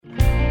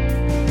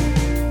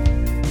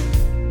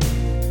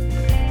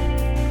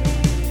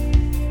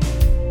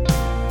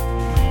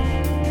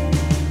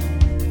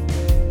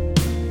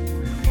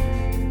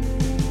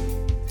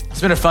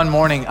It's been a fun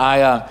morning.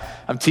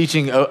 I'm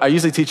teaching. I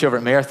usually teach over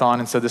at Marathon,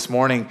 and so this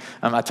morning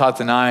I taught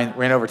the 9,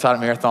 ran over, taught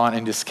at Marathon,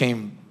 and just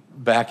came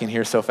back in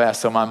here so fast.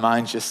 So my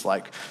mind's just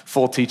like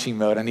full teaching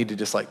mode. I need to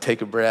just like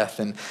take a breath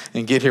and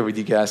get here with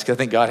you guys because I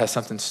think God has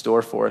something in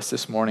store for us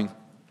this morning.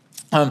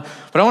 But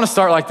I want to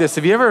start like this.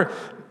 Have you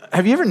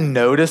ever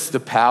noticed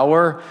the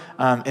power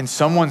in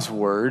someone's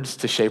words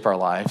to shape our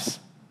lives?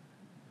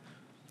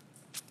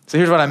 So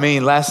here's what I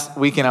mean. Last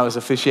weekend I was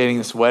officiating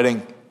this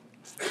wedding.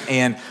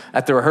 And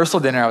at the rehearsal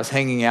dinner, I was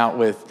hanging out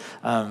with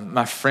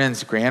my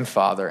friend's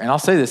grandfather. And I'll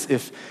say this,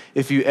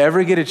 if you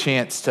ever get a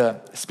chance to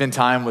spend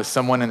time with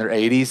someone in their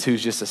 80s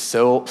who's just a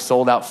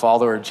sold out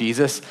follower of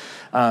Jesus,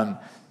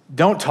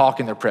 don't talk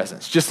in their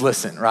presence. Just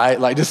listen, right?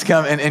 Like just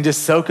come and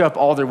just soak up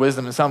all their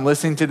wisdom. And so I'm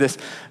listening to this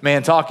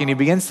man talk, and he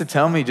begins to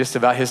tell me just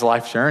about his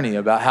life journey,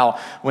 about how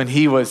when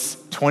he was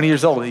 20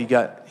 years old, he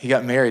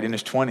got married in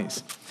his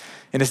 20s.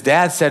 And his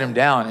dad sat him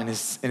down, and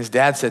his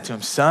dad said to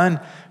him, "Son,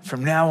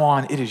 from now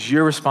on, it is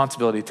your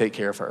responsibility to take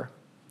care of her.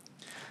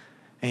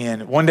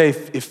 And one day,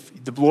 if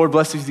the Lord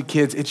blesses you with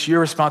kids, it's your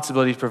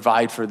responsibility to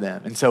provide for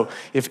them. And so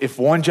if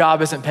one job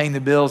isn't paying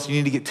the bills, you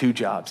need to get 2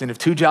 jobs. And if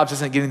 2 jobs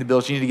isn't getting the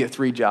bills, you need to get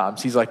 3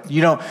 jobs." He's like,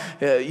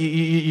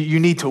 you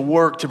need to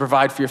work to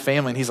provide for your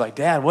family. And he's like,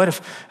 "Dad, what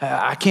if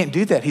I can't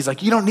do that?" He's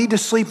like, "You don't need to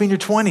sleep in your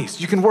 20s.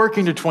 You can work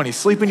in your 20s,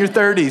 sleep in your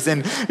 30s.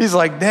 And he's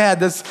like,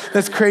 "Dad,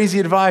 that's crazy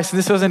advice." And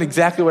this wasn't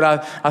exactly what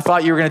I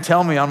thought you were going to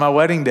tell me on my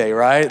wedding day,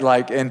 right?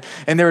 Like, and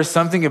there was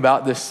something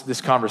about this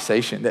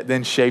conversation that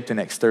then shaped the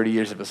next 30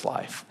 years of his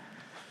life.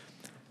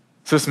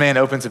 So this man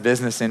opens a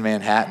business in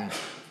Manhattan,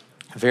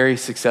 a very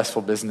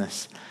successful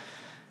business.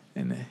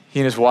 And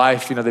he and his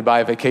wife, they buy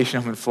a vacation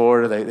home in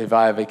Florida. They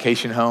buy a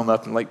vacation home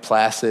up in Lake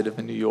Placid up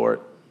in New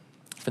York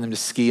for them to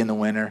ski in the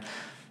winter.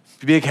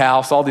 Big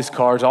house, all these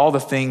cars, all the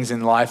things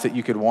in life that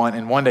you could want.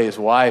 And one day his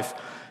wife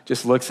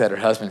just looks at her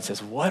husband and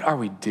says, "What are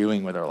we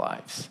doing with our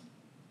lives?"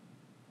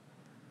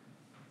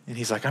 And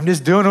he's like, "I'm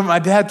just doing what my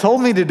dad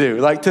told me to do,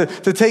 like to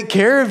take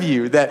care of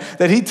you,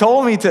 that he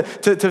told me to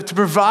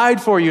provide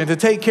for you and to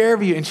take care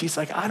of you." And she's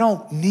like, I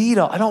don't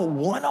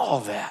want all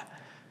that.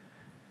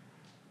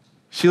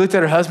 She looked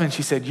at her husband and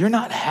she said, "You're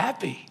not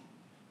happy.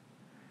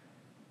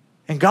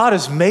 And God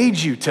has made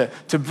you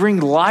to bring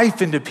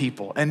life into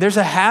people. And there's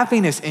a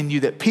happiness in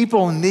you that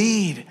people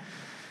need."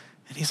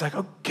 And he's like,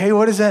 "Okay,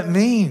 what does that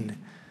mean?"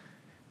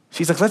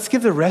 She's like, "Let's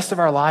give the rest of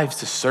our lives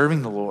to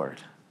serving the Lord."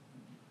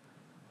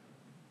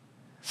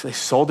 So they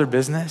sold their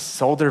business,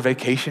 sold their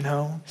vacation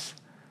homes.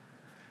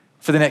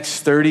 For the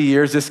next 30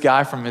 years, this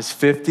guy from his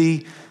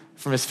 50s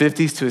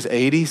to his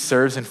 80s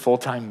serves in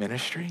full-time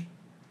ministry.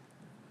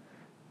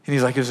 And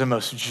he's like, "It was the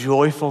most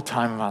joyful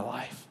time of my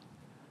life."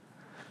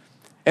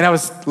 And I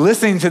was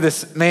listening to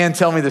this man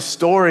tell me this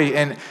story,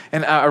 and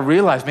I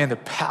realized, man, the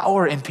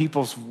power in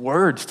people's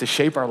words to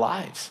shape our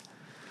lives.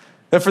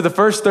 That for the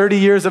first 30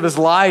 years of his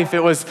life,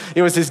 it was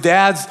his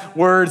dad's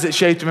words that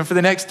shaped him. And for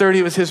the next 30,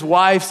 it was his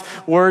wife's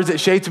words that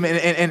shaped him.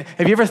 And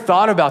have you ever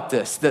thought about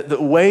this, that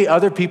the way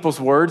other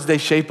people's words, they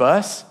shape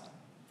us?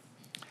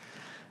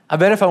 I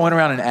bet if I went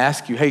around and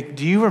asked you, "Hey,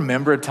 do you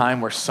remember a time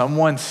where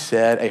someone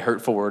said a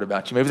hurtful word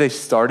about you?" Maybe they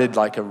started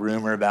like a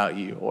rumor about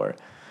you, or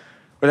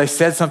they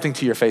said something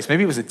to your face.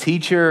 Maybe it was a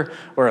teacher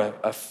or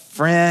a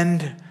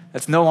friend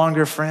that's no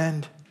longer a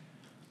friend.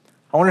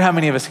 I wonder how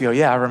many of us go,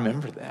 "Yeah, I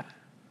remember that."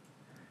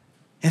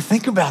 And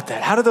think about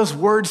that. How do those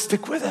words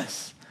stick with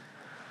us?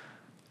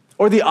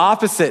 Or the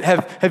opposite.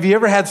 Have you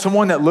ever had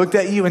someone that looked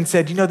at you and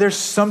said, "There's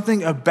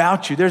something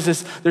about you. There's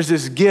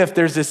this gift,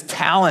 there's this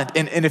talent.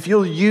 And if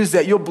you'll use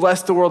that, you'll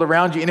bless the world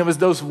around you." And it was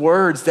those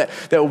words that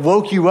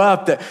woke you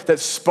up, that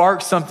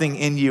sparked something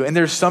in you. And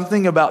there's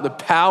something about the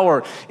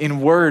power in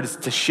words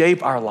to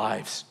shape our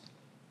lives.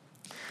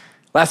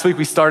 Last week,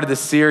 we started this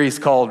series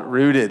called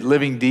Rooted,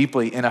 Living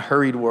Deeply in a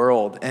Hurried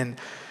World.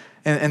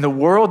 And the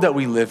world that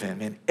we live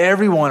in, and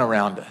everyone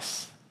around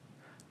us,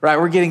 right?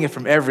 We're getting it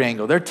from every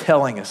angle. They're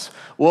telling us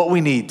what we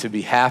need to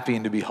be happy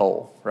and to be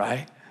whole,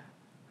 right?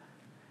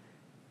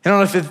 I don't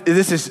know if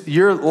this is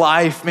your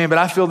life, man, but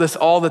I feel this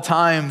all the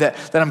time,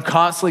 that I'm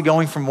constantly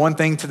going from one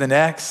thing to the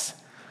next,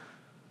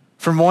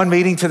 from one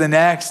meeting to the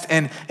next,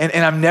 and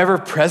I'm never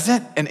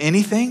present in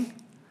anything.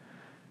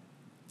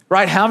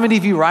 Right? How many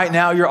of you right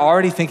now, you're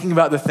already thinking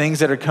about the things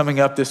that are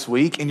coming up this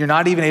week, and you're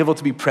not even able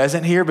to be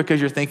present here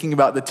because you're thinking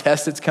about the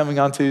test that's coming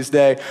on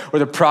Tuesday, or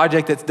the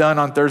project that's done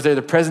on Thursday, or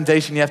the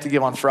presentation you have to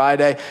give on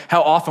Friday?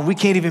 How often we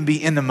can't even be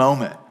in the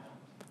moment.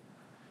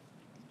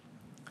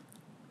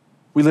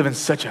 We live in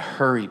such a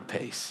hurried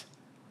pace.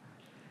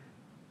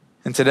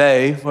 And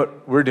today,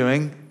 what we're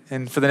doing,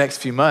 and for the next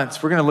few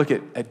months, we're going to look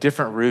at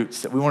different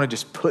roots that we want to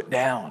just put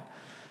down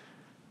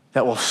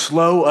that will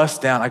slow us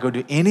down. I go,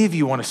 do any of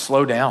you want to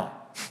slow down?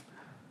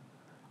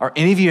 Are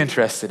any of you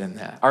interested in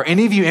that? Are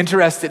any of you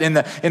interested in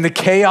the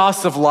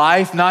chaos of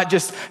life, not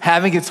just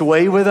having its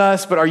way with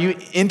us, but are you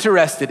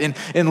interested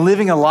in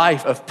living a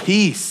life of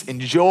peace and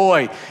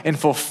joy and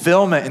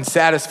fulfillment and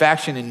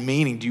satisfaction and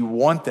meaning? Do you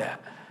want that?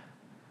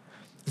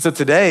 So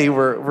today,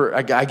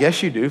 I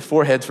guess you do.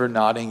 Foreheads were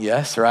nodding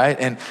yes, right?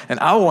 And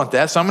I want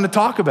that, so I'm going to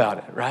talk about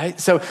it, right?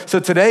 So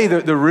today,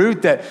 the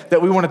root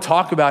that we want to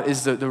talk about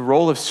is the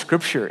role of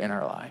Scripture in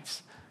our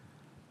lives.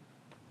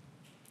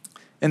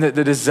 And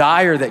the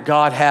desire that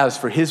God has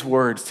for his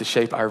words to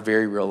shape our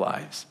very real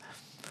lives.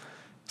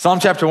 Psalm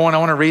chapter 1, I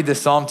want to read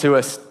this psalm to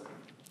us.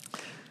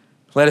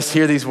 Let us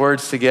hear these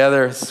words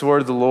together. It's the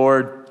word of the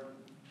Lord.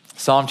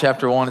 Psalm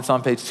chapter 1, it's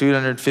on page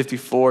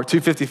 254 if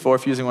you're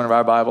using one of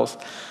our Bibles.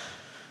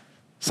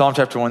 Psalm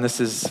chapter 1, this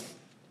is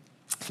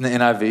from the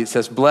NIV. It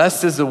says,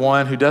 "Blessed is the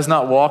one who does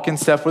not walk in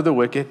step with the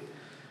wicked,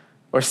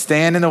 or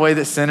stand in the way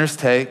that sinners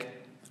take,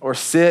 or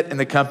sit in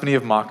the company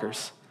of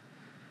mockers,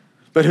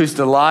 but whose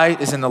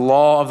delight is in the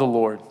law of the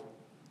Lord,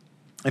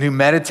 and who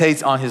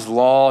meditates on his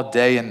law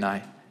day and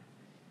night.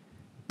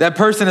 That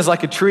person is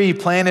like a tree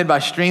planted by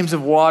streams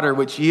of water,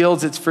 which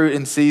yields its fruit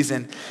in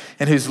season,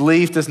 and whose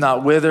leaf does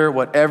not wither.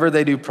 Whatever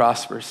they do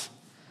prospers.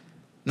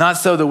 Not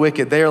so the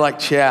wicked. They are like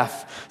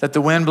chaff that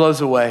the wind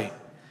blows away.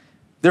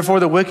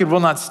 Therefore, the wicked will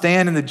not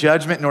stand in the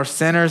judgment, nor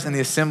sinners in the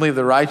assembly of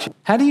the righteous."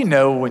 How do you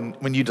know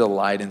when you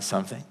delight in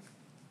something?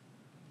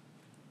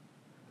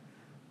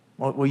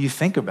 Well, you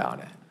think about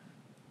it.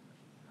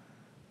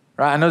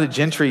 Right? I know that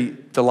Gentry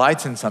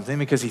delights in something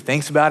because he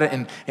thinks about it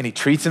and he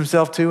treats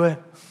himself to it.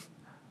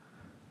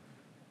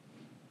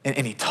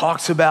 And he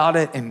talks about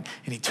it and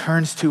he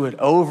turns to it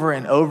over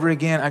and over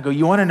again. I go,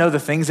 you want to know the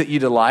things that you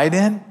delight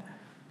in?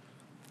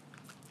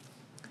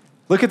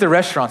 Look at the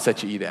restaurants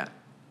that you eat at.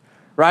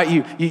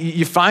 Right?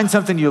 You find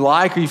something you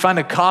like, or you find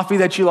a coffee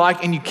that you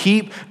like, and you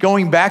keep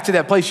going back to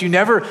that place. You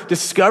never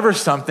discover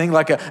something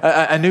like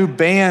a new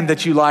band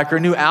that you like or a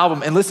new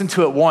album and listen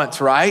to it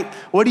once, right?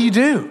 What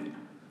do?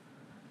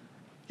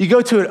 You go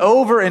to it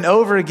over and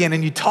over again,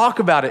 and you talk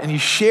about it, and you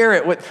share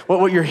it,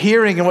 what you're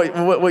hearing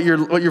and what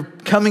you're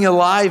coming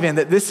alive in,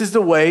 that this is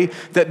the way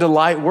that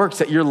delight works,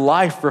 that your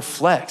life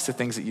reflects the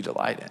things that you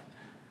delight in.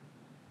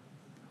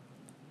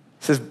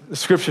 It says, the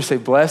scriptures say,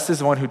 "Blessed is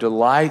the one who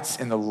delights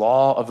in the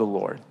law of the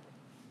Lord."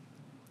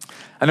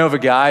 I know of a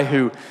guy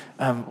who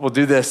will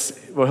do this.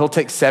 Well, he'll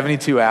take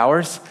 72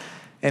 hours.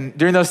 And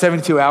during those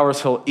 72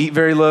 hours, he'll eat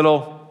very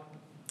little.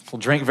 He'll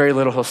drink very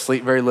little. He'll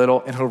sleep very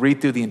little. And he'll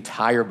read through the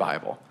entire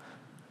Bible.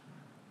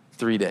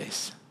 3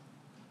 days.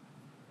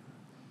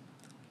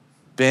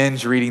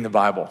 Binge reading the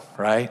Bible,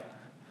 right?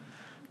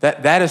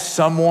 That is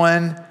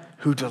someone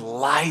who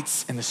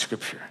delights in the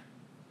scripture.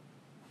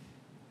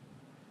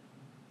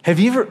 Have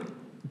you ever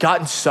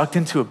gotten sucked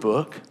into a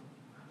book?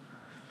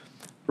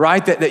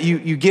 Right? That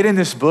you get in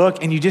this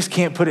book and you just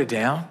can't put it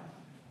down?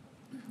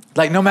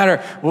 Like no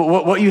matter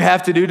what you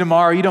have to do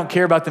tomorrow, you don't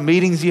care about the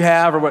meetings you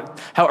have or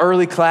how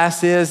early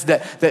class is,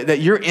 that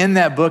you're in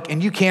that book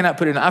and you cannot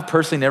put it down. I've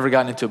personally never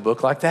gotten into a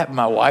book like that.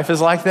 My wife is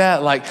like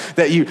that. Like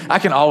I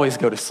can always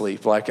go to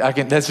sleep.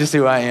 That's just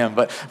who I am.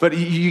 But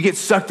you get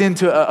sucked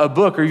into a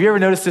book. Or have you ever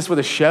noticed this with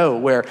a show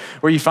where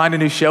you find a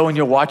new show and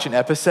you'll watch an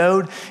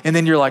episode and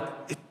then you're like,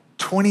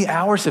 20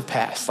 hours have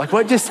passed. Like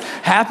what just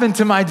happened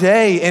to my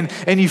day?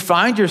 And you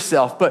find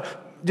yourself, but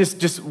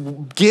just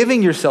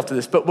giving yourself to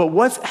this. But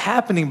what's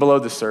happening below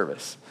the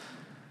surface?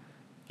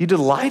 You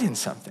delight in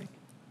something.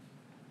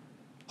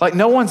 Like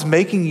no one's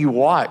making you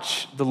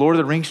watch the Lord of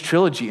the Rings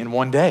trilogy in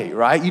one day,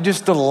 right? You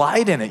just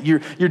delight in it.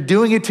 You're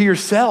doing it to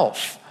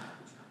yourself.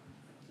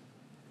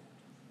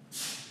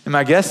 And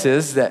my guess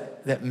is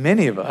that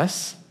many of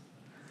us,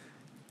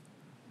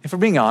 if we're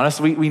being honest,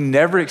 we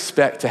never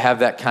expect to have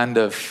that kind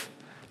of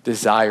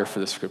desire for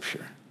the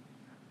scripture.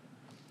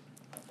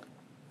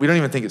 We don't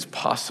even think it's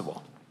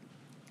possible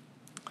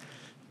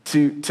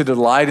to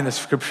delight in the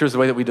scriptures the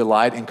way that we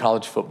delight in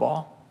college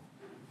football.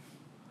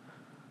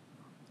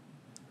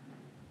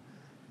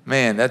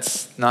 Man,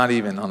 that's not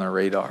even on our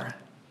radar.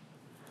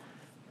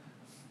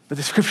 But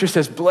the scripture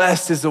says,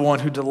 "Blessed is the one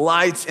who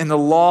delights in the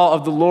law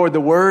of the Lord."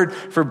 The word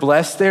for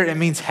blessed there, it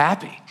means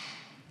happy.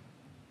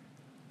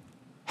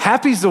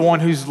 Happy is the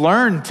one who's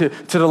learned to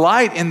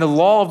delight in the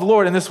law of the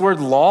Lord. And this word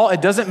law, it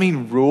doesn't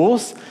mean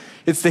rules.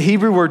 It's the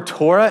Hebrew word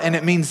Torah, and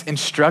it means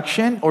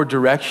instruction or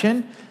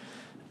direction.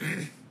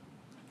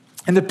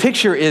 And the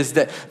picture is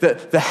that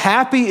the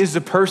happy is the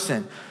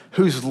person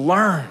who's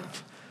learned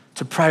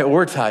to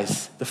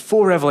prioritize the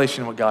full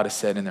revelation of what God has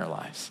said in their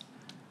lives.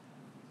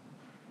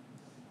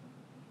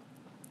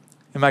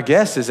 And my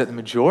guess is that the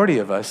majority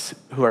of us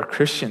who are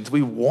Christians,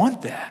 we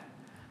want that.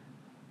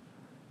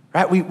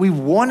 Right? We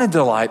want to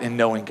delight in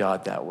knowing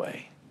God that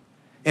way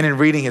and in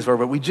reading his word,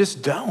 but we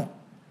just don't.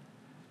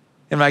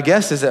 And my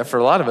guess is that for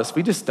a lot of us,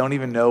 we just don't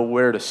even know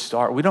where to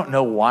start. We don't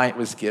know why it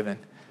was given.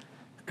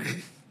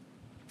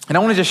 And I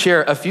want to just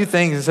share a few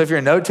things. And so if you're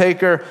a note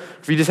taker,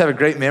 if you just have a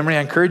great memory, I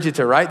encourage you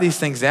to write these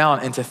things down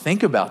and to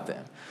think about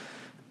them.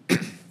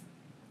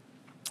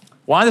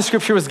 Why the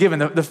scripture was given.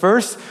 The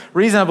first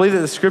reason I believe that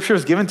the scripture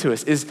was given to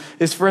us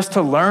is for us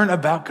to learn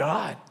about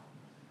God.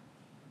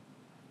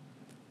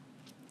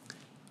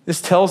 This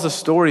tells the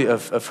story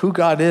of who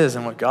God is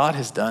and what God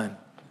has done.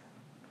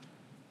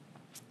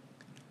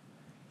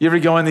 You ever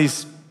go in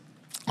these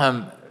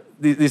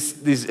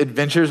these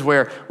adventures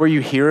where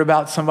you hear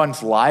about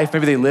someone's life.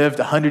 Maybe they lived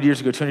 100 years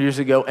ago, 200 years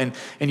ago, and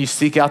you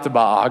seek out the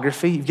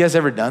biography. You guys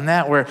ever done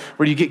that, where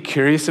you get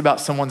curious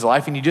about someone's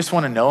life and you just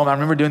want to know them? I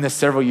remember doing this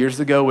several years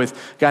ago with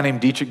a guy named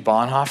Dietrich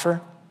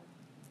Bonhoeffer.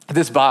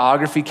 This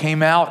biography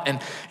came out, and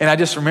I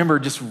just remember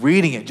just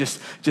reading it,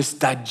 just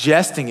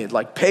digesting it,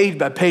 like page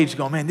by page,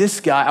 going, man,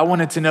 this guy, I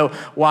wanted to know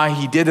why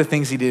he did the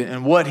things he did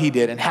and what he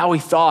did and how he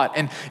thought.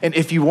 And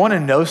if you want to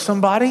know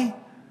somebody,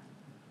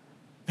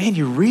 man,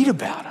 you read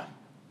about him.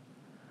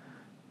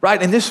 Right?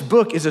 And this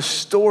book is a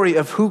story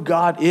of who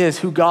God is,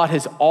 who God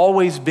has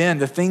always been,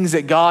 the things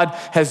that God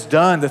has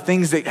done, the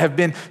things that have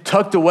been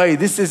tucked away.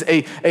 This is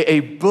a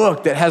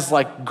book that has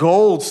like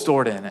gold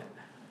stored in it,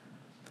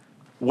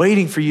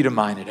 waiting for you to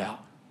mine it out.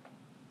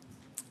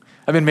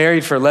 I've been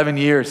married for 11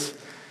 years.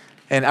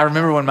 And I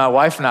remember when my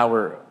wife and I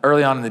were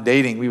early on in the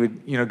dating, we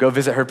would, go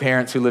visit her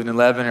parents who lived in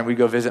Lebanon, and we'd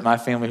go visit my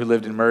family who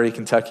lived in Murray,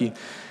 Kentucky.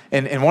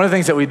 And one of the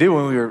things that we do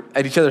when we were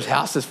at each other's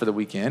houses for the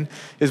weekend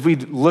is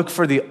we'd look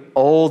for the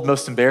old,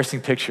 most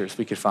embarrassing pictures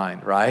we could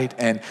find, right?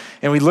 And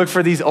we'd look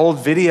for these old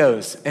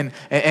videos,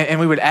 and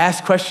we would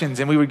ask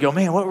questions, and we would go,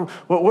 man,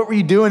 what were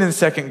you doing in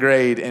second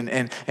grade?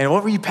 And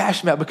what were you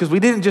passionate about? Because we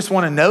didn't just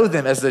want to know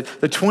them as the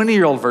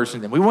 20-year-old version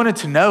of them. We wanted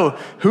to know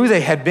who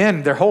they had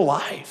been their whole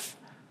life.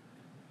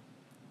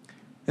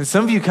 And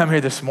some of you come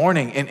here this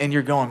morning, and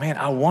you're going, man,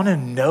 I want to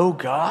know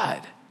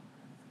God.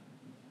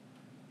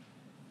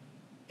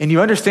 And you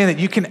understand that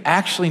you can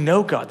actually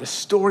know God. The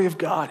story of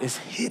God is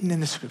hidden in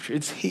the scripture.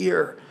 It's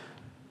here.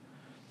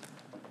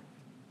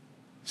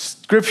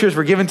 Scriptures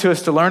were given to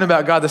us to learn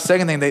about God. The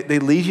second thing, they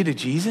lead you to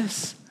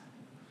Jesus.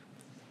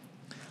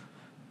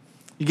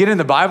 You get in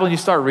the Bible and you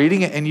start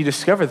reading it and you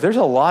discover there's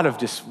a lot of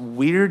just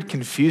weird,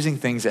 confusing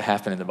things that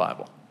happen in the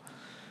Bible.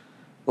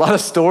 A lot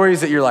of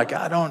stories that you're like,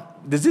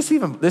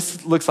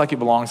 this looks like it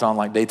belongs on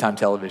like daytime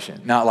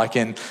television, not like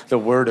in the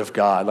Word of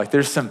God. Like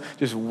there's some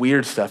just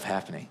weird stuff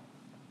happening.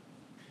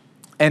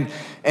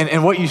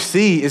 And what you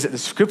see is that the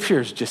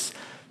scriptures just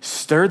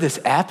stir this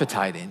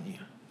appetite in you.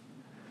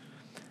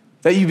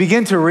 That you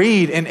begin to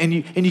read and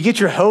you get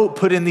your hope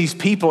put in these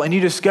people, and you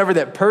discover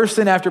that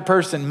person after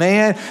person,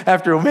 man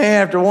after woman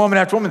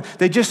after woman,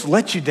 they just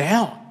let you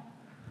down.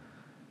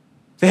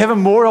 They have a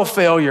moral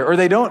failure, or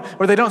they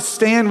don't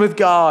stand with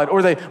God,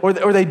 or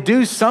they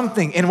do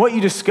something. And what you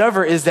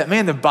discover is that,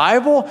 man, the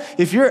Bible,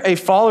 if you're a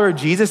follower of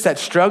Jesus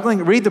that's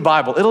struggling, read the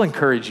Bible. It'll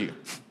encourage you.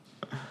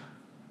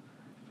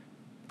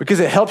 Because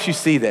it helps you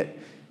see that a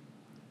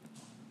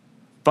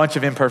bunch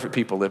of imperfect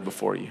people live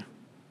before you.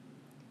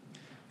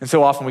 And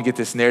so often we get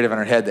this narrative in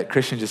our head that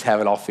Christians just have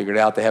it all figured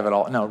out. They have it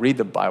all. No, read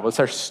the Bible. It's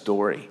our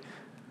story.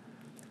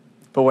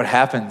 But what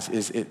happens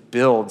is it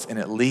builds and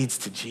it leads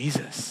to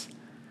Jesus.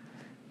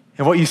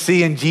 And what you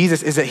see in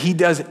Jesus is that he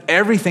does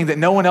everything that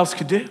no one else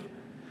could do.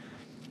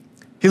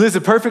 He lives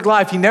a perfect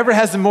life. He never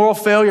has a moral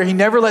failure. He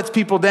never lets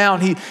people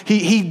down.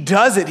 He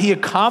does it. He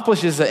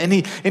accomplishes it,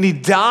 and he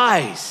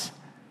dies.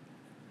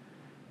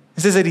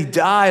 It says that he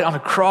died on a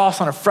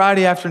cross on a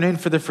Friday afternoon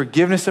for the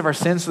forgiveness of our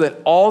sins, so that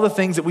all the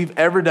things that we've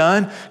ever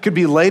done could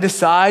be laid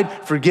aside,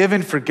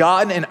 forgiven,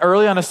 forgotten. And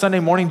early on a Sunday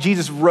morning,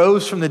 Jesus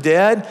rose from the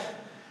dead.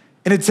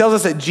 And it tells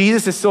us that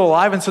Jesus is still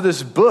alive. And so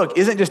this book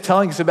isn't just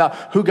telling us about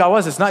who God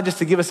was. It's not just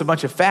to give us a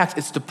bunch of facts.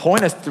 It's to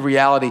point us to the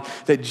reality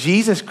that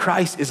Jesus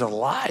Christ is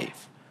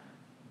alive.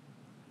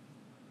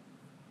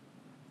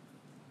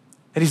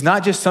 That he's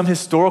not just some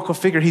historical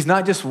figure. He's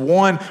not just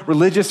one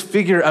religious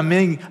figure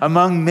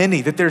among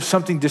many. That there's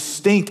something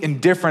distinct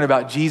and different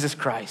about Jesus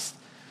Christ.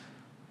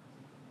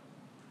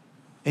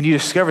 And you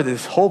discover that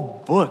this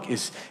whole book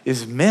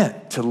is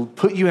meant to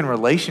put you in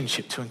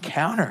relationship, to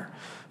encounter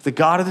the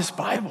God of this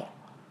Bible.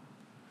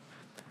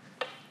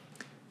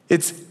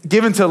 It's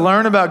given to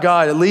learn about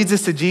God. It leads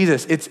us to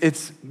Jesus.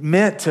 It's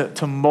meant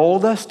to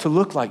mold us to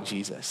look like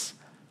Jesus.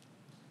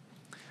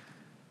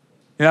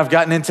 I've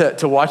gotten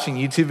into watching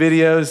YouTube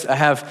videos. I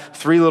have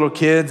 3 little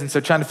kids, and so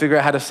trying to figure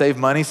out how to save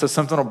money. So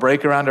something will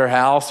break around our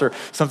house or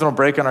something will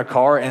break on our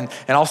car, and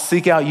I'll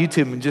seek out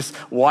YouTube and just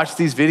watch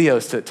these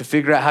videos to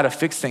figure out how to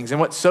fix things.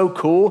 And what's so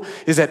cool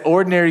is that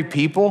ordinary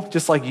people,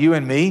 just like you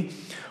and me,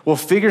 will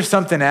figure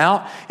something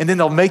out, and then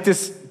they'll make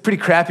this pretty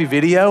crappy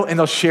video, and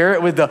they'll share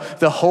it with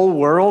the whole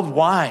world.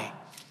 Why?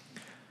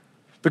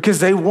 Because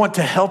they want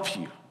to help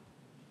you,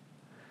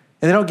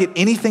 and they don't get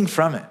anything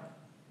from it.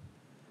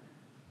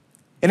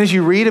 And as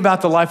you read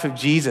about the life of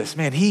Jesus,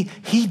 man, he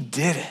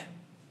did it.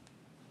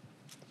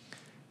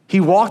 He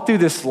walked through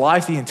this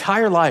life, the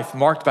entire life,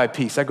 marked by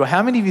peace. I go,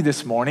 how many of you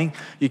this morning,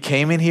 you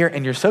came in here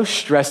and you're so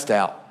stressed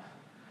out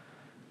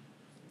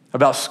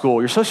about school?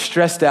 You're so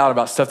stressed out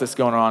about stuff that's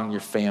going on in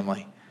your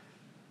family.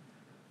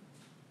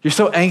 You're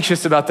so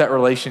anxious about that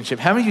relationship.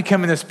 How many of you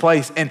come in this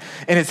place and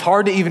it's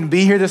hard to even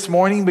be here this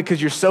morning because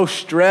you're so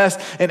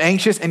stressed and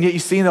anxious, and yet you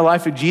see in the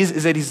life of Jesus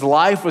is that his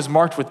life was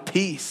marked with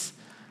peace.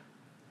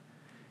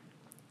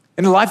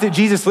 And the life that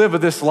Jesus lived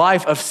was this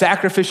life of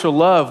sacrificial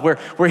love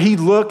where he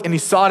looked and he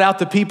sought out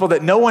the people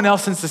that no one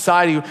else in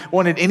society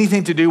wanted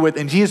anything to do with,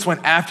 and Jesus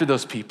went after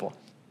those people.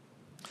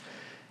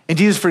 And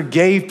Jesus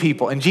forgave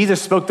people. And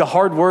Jesus spoke the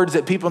hard words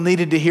that people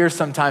needed to hear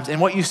sometimes. And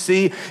what you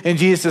see in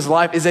Jesus'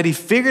 life is that he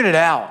figured it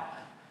out.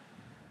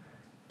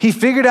 He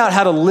figured out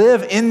how to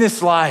live in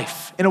this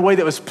life in a way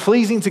that was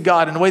pleasing to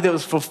God, in a way that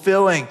was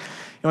fulfilling.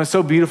 And what's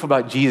so beautiful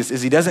about Jesus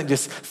is he doesn't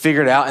just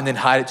figure it out and then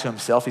hide it to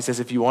himself. He says,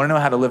 if you want to know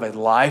how to live a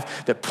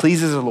life that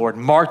pleases the Lord,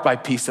 marked by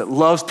peace, that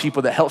loves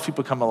people, that helps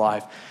people come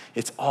alive,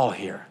 it's all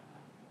here.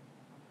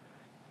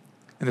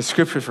 And the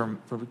scriptures were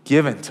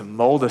given to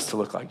mold us to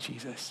look like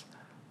Jesus.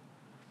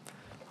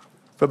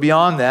 But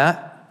beyond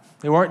that,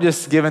 they weren't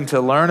just given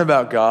to learn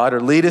about God or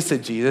lead us to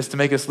Jesus, to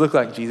make us look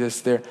like Jesus.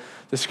 The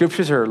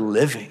scriptures are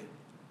living.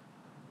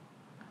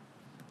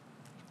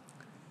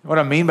 What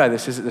I mean by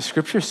this is that the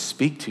scriptures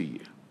speak to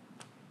you.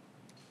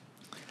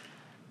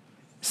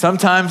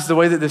 Sometimes the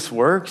way that this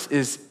works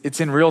is it's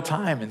in real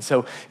time. And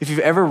so if you've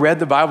ever read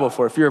the Bible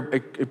before, if you're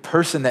a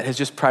person that has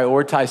just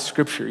prioritized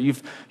scripture,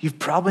 you've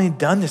probably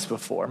done this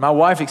before. My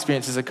wife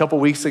experienced this a couple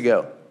weeks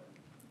ago.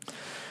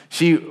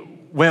 She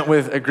went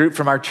with a group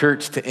from our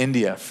church to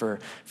India for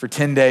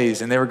 10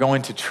 days, and they were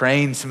going to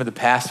train some of the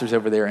pastors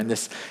over there in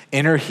this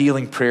inner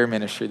healing prayer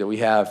ministry that we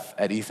have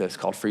at Ethos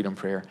called Freedom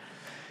Prayer.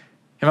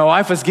 And my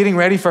wife was getting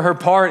ready for her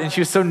part, and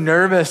she was so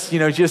nervous,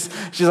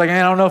 she's like,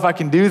 man, I don't know if I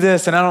can do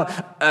this, and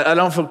I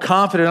don't feel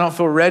confident, I don't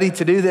feel ready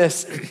to do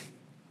this.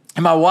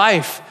 And my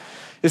wife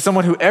is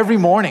someone who every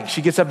morning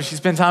she gets up and she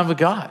spends time with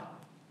God.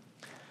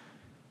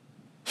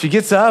 She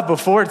gets up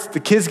before the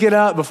kids get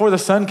up, before the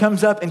sun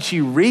comes up, and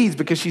she reads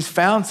because she's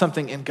found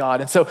something in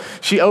God. And so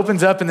she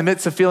opens up in the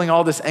midst of feeling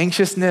all this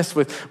anxiousness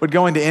with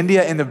going to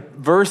India. And the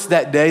verse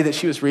that day that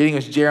she was reading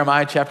was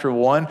Jeremiah chapter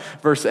 1,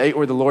 verse 8,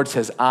 where the Lord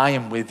says, I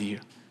am with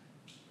you,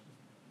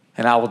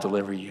 and I will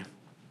deliver you.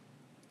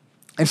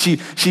 And she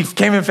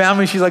came and found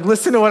me. She's like,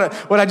 listen to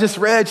what I just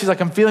read. She's like,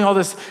 I'm feeling all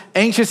this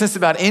anxiousness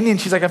about India. And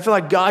she's like, I feel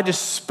like God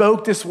just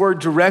spoke this word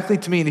directly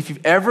to me. And if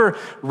you've ever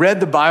read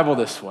the Bible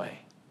this way,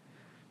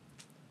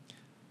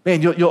 man,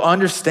 you'll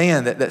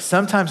understand that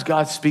sometimes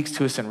God speaks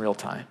to us in real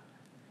time.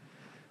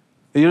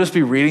 That you'll just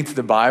be reading through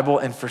the Bible,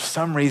 and for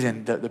some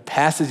reason, the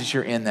passage that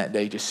you're in that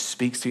day just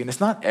speaks to you. And it's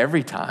not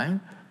every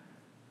time.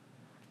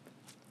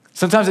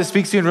 Sometimes it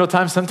speaks to you in real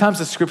time. Sometimes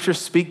the scriptures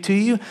speak to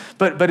you,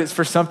 but it's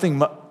for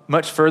something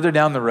much further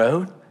down the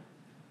road.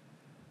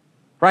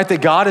 Right?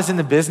 That God is in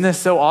the business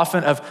so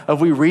often of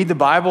we read the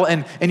Bible,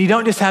 and you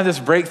don't just have this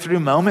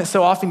breakthrough moment.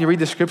 So often you read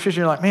the scriptures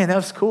and you're like, man, that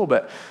was cool,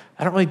 but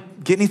I don't really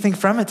get anything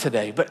from it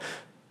today. But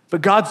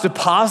God's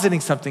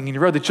depositing something in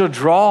your road that you'll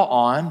draw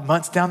on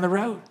months down the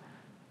road.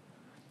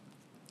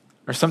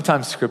 Or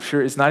sometimes scripture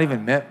is not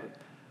even meant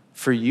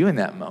for you in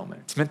that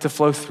moment. It's meant to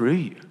flow through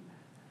you.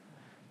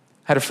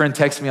 I had a friend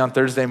text me on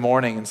Thursday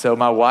morning, and so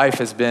my wife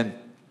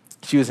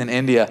she was in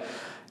India,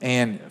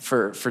 and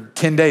for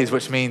 10 days,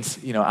 which means,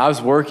 I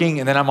was working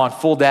and then I'm on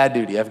full dad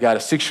duty. I've got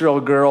a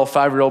 6-year-old girl,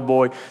 5-year-old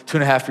boy,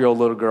 2.5-year-old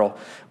little girl.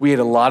 We ate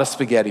a lot of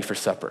spaghetti for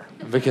supper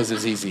because it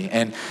was easy.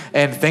 And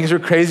things were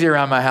crazy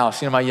around my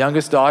house. My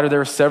youngest daughter, there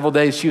were several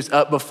days she was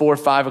up before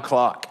 5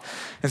 o'clock.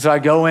 And so I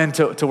go in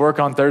to work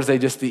on Thursday,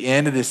 just the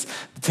end of this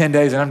 10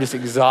 days, and I'm just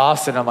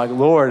exhausted. I'm like,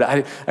 Lord,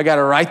 I got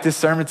to write this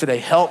sermon today.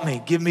 Help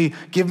me. Give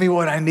me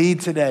what I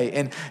need today.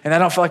 And I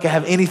don't feel like I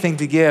have anything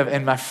to give.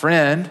 And my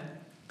friend,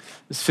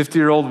 this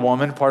 50-year-old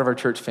woman, part of our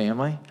church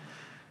family,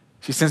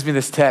 she sends me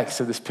this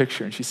text of this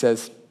picture, and she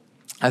says,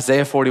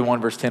 Isaiah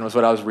 41 verse 10 was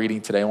what I was reading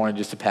today. I wanted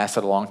just to pass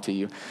it along to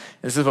you.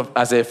 This is what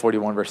Isaiah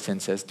 41 verse 10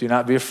 says. Do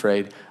not be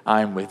afraid.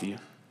 I am with you.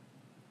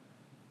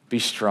 Be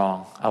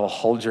strong. I will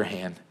hold your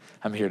hand.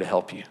 I'm here to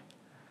help you.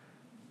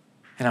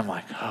 And I'm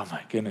like, oh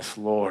my goodness,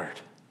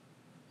 Lord,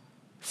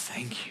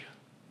 thank you.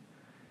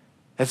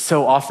 That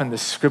so often the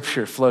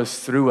scripture flows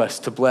through us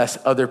to bless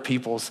other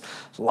people's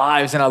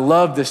lives. And I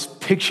love this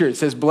picture. It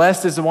says,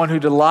 blessed is the one who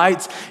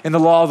delights in the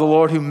law of the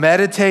Lord, who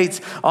meditates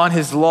on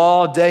his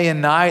law day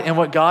and night. And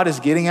what God is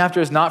getting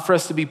after is not for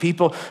us to be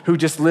people who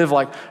just live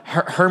like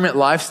hermit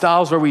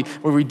lifestyles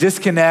where we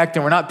disconnect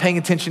and we're not paying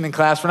attention in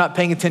class. We're not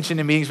paying attention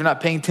in meetings. We're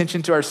not paying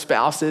attention to our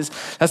spouses.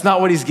 That's not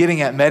what he's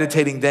getting at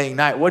meditating day and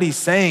night. What he's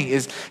saying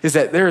is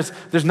that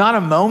there's not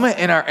a moment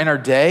in our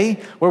day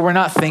where we're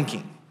not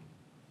thinking.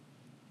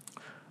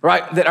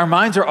 Right? That our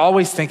minds are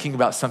always thinking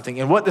about something.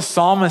 And what the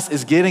psalmist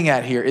is getting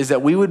at here is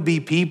that we would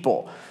be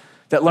people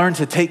that learn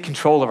to take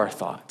control of our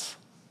thoughts.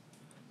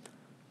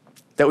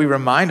 That we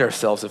remind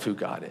ourselves of who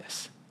God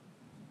is.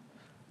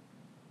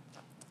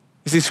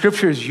 You see,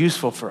 scripture is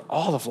useful for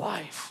all of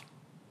life.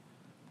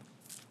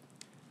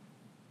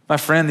 My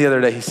friend the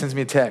other day, he sends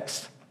me a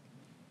text.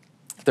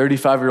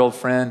 35-year-old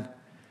friend.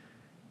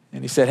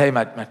 And he said, hey,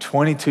 my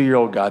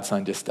 22-year-old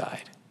godson just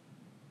died.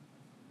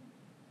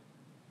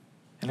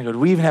 And I go, do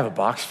we even have a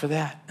box for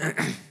that?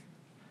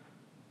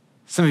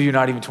 Some of you are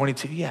not even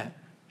 22 yet.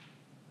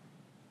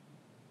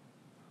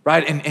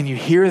 Right? And you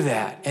hear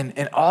that,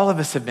 and all of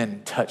us have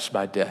been touched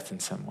by death in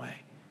some way.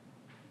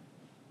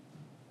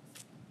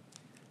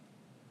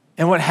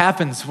 And what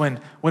happens when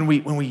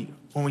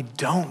we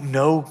don't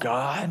know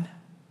God?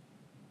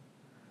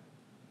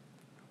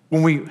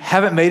 when we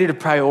haven't made it a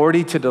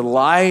priority to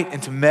delight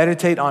and to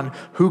meditate on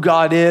who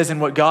God is and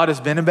what God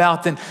has been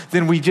about,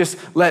 then we just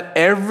let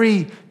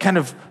every kind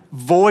of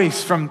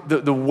voice from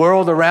the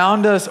world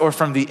around us or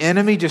from the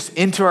enemy just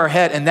into our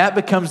head, and that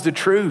becomes the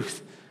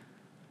truth.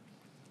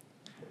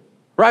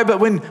 Right? But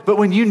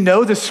when you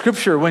know the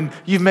scripture, when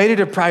you've made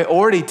it a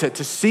priority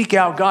to seek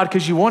out God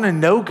because you want to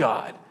know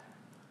God,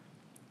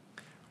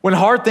 when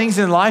hard things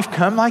in life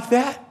come like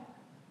that,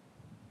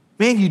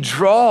 man, you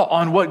draw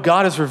on what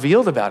God has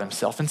revealed about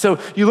himself. And so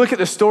you look at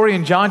the story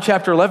in John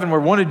chapter 11 where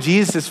one of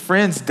Jesus'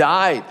 friends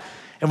died.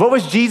 And what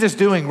was Jesus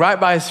doing right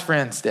by his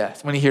friend's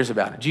death when he hears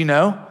about it? Do you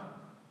know?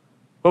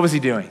 What was he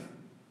doing?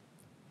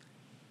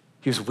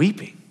 He was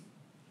weeping.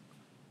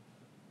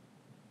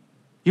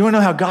 You want to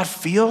know how God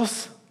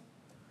feels?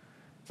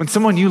 When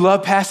someone you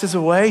love passes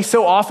away,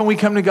 so often we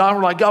come to God and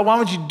we're like, God, why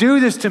would you do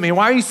this to me?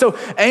 Why are you so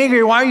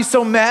angry? Why are you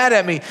so mad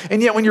at me?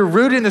 And yet when you're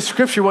rooted in the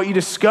scripture, what you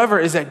discover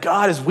is that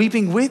God is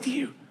weeping with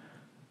you.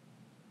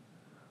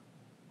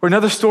 Or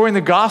another story in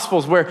the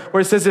Gospels where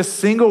it says this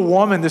single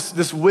woman,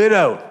 this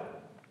widow,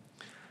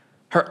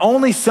 her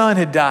only son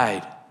had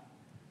died.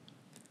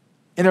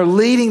 And they're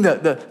leading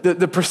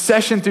the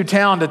procession through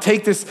town to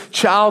take this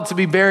child to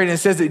be buried. And it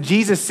says that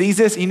Jesus sees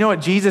this. You know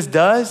what Jesus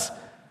does?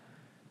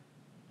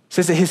 It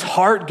says that his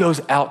heart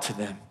goes out to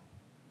them.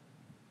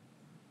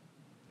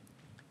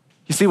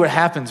 You see what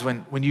happens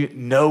when you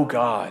know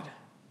God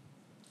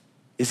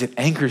is it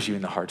anchors you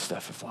in the hard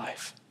stuff of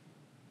life.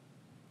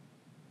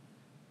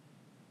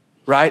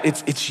 Right?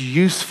 It's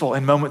useful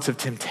in moments of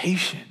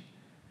temptation.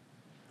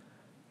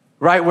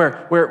 Right?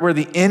 Where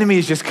the enemy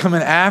is just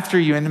coming after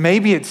you, and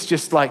maybe it's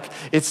just like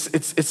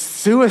it's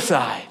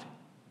suicide.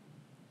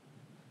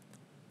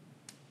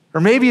 Or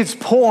maybe it's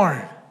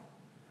porn.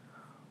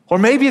 Or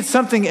maybe it's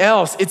something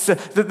else. It's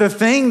the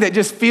thing that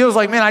just feels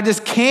like, man, I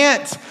just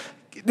can't.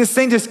 This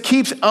thing just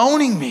keeps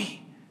owning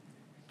me.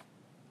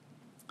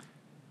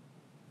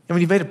 And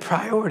when you've made a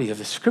priority of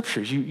the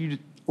scriptures, you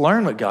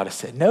learn what God has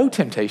said. No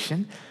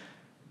temptation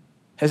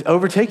has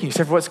overtaken you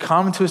except for what's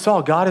common to us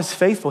all. God is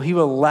faithful. He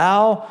will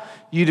not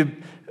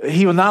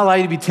allow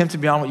you to be tempted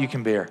beyond what you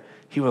can bear.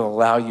 He will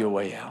allow you a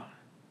way out.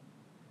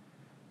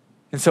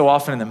 And so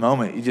often in the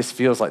moment, it just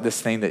feels like this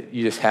thing that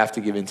you just have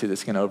to give into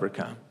that's going to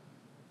overcome.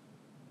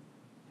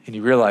 And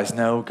you realize,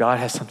 no, God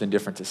has something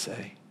different to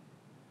say.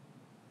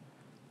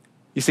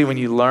 You see, when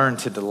you learn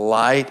to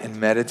delight and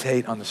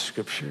meditate on the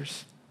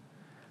scriptures,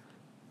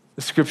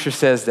 the scripture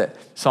says that,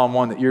 Psalm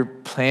 1, that you're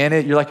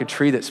like a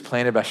tree that's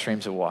planted by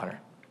streams of water,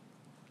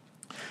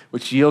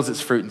 which yields its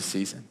fruit in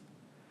season,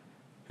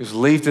 whose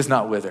leaf does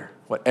not wither,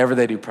 whatever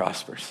they do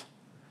prospers.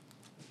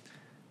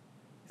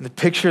 And the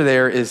picture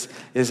there is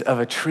of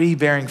a tree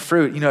bearing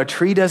fruit. You know, a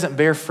tree doesn't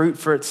bear fruit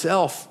for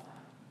itself.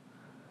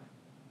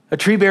 A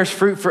tree bears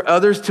fruit for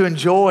others to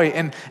enjoy.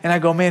 And I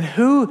go, man,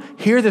 who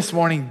here this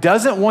morning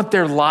doesn't want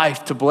their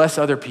life to bless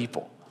other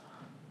people?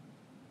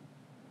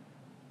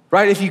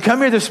 Right? If you come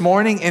here this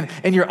morning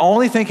and you're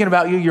only thinking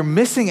about you, you're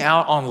missing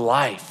out on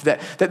life.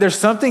 That there's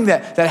something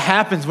that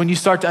happens when you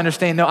start to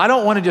understand, no, I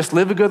don't want to just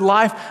live a good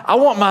life. I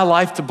want my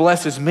life to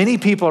bless as many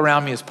people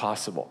around me as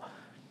possible.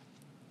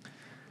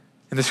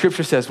 And the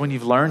scripture says, when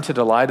you've learned to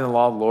delight in the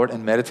law of the Lord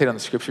and meditate on the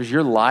scriptures,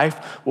 your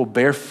life will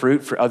bear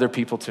fruit for other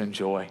people to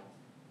enjoy.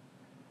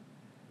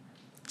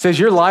 It says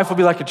your life will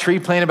be like a tree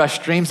planted by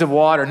streams of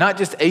water, not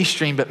just a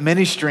stream, but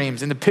many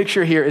streams. And the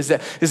picture here is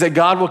that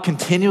God will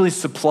continually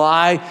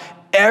supply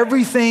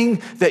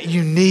everything that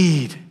you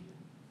need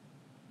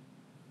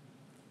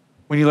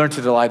when you learn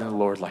to delight in the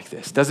Lord like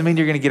this. Doesn't mean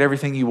you're going to get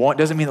everything you want.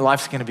 Doesn't mean that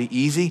life's going to be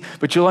easy,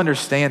 but you'll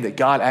understand that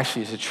God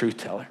actually is a truth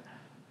teller.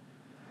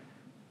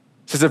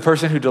 It says a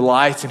person who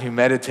delights and who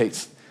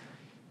meditates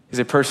is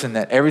a person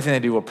that everything they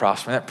do will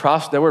prosper. And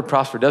that word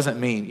prosper doesn't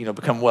mean,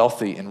 become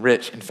wealthy and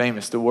rich and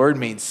famous. The word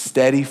means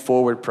steady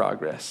forward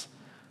progress.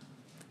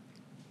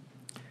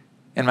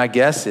 And my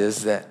guess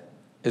is that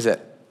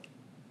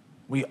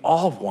we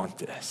all want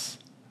this.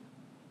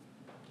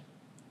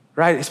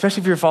 Right?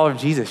 Especially if you're a follower of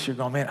Jesus, you're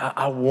going, man,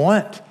 I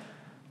want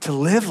to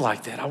live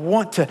like that. I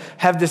want to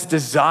have this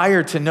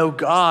desire to know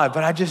God,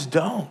 but I just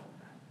don't.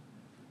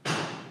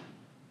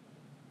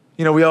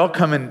 We all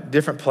come in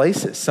different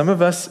places. Some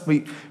of us,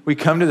 we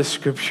come to the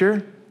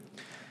scripture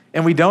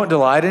and we don't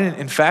delight in it.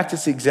 In fact,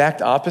 it's the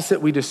exact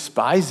opposite. We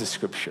despise the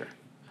scripture.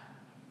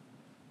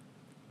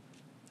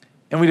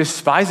 And we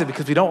despise it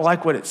because we don't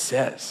like what it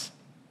says.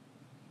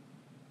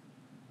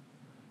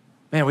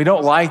 Man, we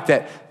don't like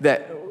that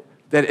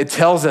it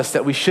tells us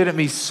that we shouldn't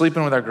be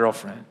sleeping with our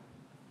girlfriend.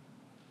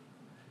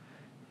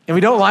 And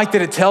we don't like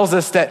that it tells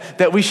us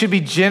that we should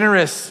be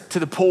generous to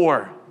the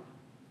poor.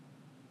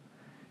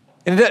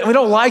 And we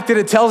don't like that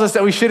it tells us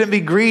that we shouldn't be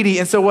greedy.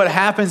 And so what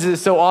happens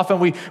is so often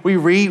we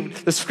read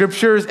the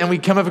scriptures and we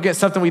come up against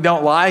something we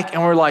don't like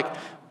and we're like,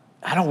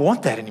 I don't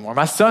want that anymore.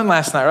 My son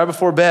last night, right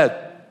before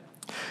bed,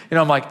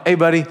 I'm like, hey,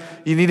 buddy,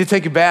 you need to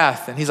take a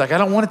bath. And he's like, I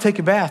don't want to take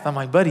a bath. I'm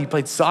like, buddy, you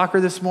played soccer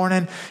this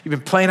morning. You've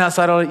been playing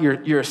outside all day.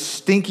 You're a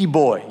stinky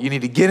boy. You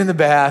need to get in the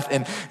bath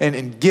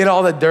and get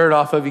all the dirt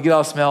off of you, get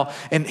all the smell.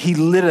 And he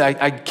literally,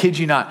 I kid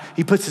you not,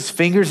 he puts his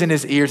fingers in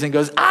his ears and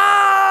goes,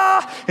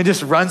 ah, and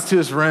just runs to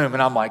his room.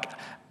 And I'm like,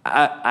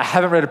 I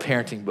haven't read a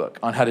parenting book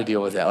on how to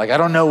deal with that. Like, I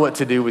don't know what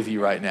to do with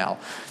you right now.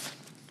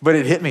 But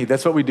it hit me.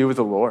 That's what we do with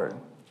the Lord.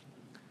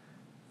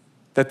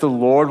 That the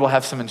Lord will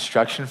have some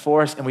instruction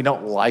for us and we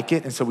don't like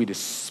it, and so we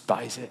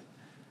despise it.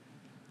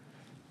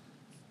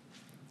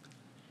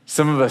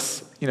 Some of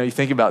us, you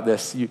think about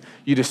this,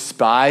 you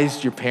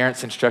despised your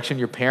parents' instruction.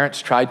 Your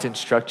parents tried to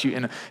instruct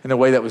you in a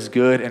way that was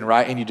good and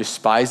right, and you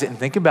despised it. And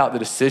think about the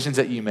decisions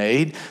that you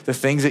made, the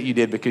things that you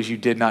did because you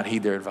did not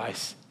heed their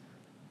advice.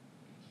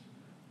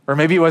 Or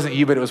maybe it wasn't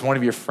you, but it was one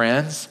of your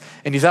friends,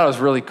 and you thought it was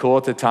really cool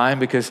at the time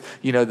because,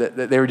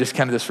 that they were just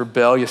kind of this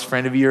rebellious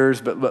friend of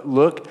yours, but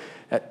look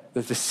at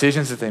the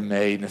decisions that they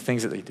made and the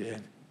things that they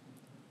did.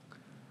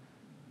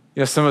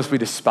 Some of us, we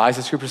despise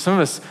the scripture. Some of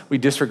us, we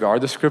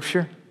disregard the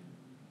scripture.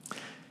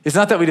 It's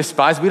not that we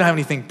despise, we don't have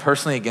anything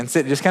personally against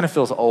it. It just kind of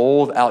feels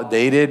old,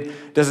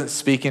 outdated, doesn't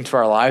speak into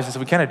our lives, and so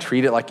we kind of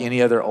treat it like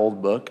any other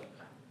old book.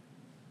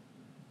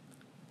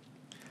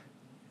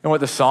 And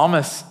what the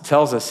psalmist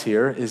tells us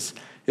here is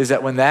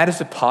that when that is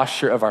the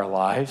posture of our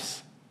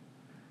lives,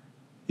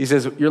 he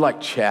says, you're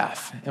like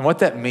chaff. And what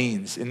that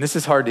means, and this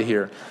is hard to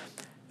hear,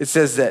 it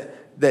says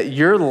that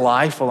your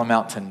life will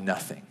amount to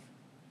nothing.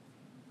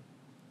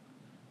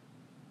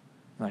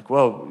 I'm like,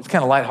 whoa, it's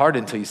kind of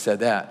lighthearted until you said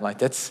that. Like,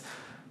 that's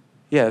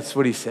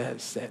what he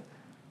says,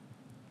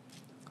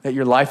 that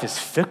your life is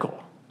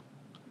fickle.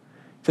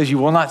 It says you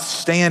will not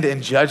stand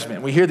in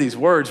judgment. We hear these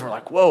words and we're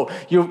like, whoa,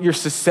 you're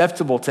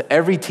susceptible to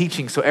every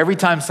teaching. So every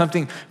time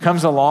something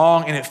comes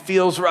along and it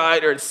feels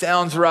right or it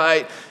sounds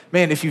right,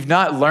 man, if you've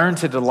not learned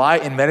to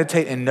delight and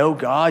meditate and know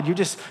God, you're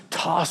just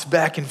tossed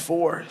back and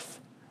forth.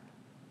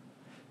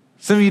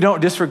 Some of you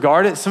don't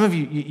disregard it. Some of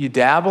you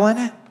dabble in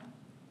it.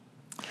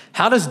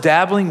 How does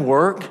dabbling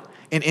work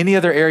in any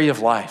other area of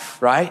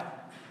life, right?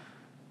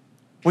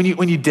 When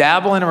you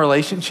dabble in a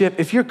relationship,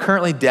 if you're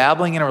currently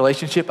dabbling in a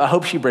relationship, I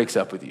hope she breaks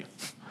up with you.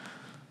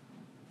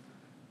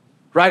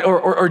 Right?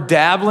 Or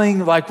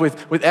dabbling like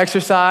with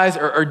exercise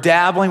or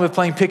dabbling with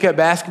playing pickup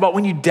basketball.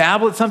 When you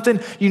dabble at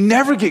something, you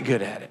never get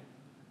good at it.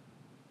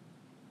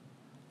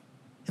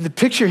 And the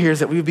picture here is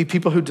that we would be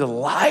people who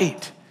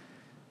delight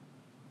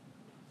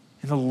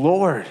in the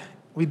Lord.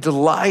 We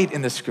delight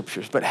in the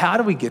scriptures. But how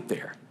do we get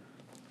there?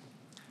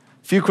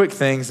 A few quick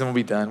things and we'll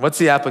be done. What's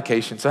the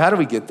application? So how do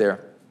we get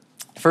there?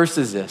 First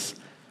is this.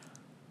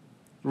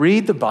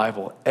 Read the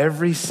Bible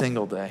every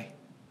single day.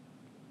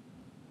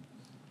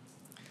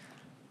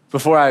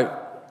 Before I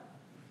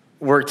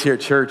worked here at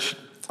church,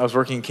 I was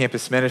working in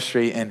campus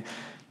ministry, and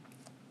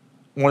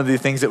one of the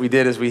things that we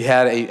did is we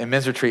had a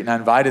men's retreat, and I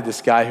invited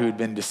this guy who had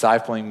been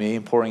discipling me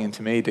and pouring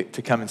into me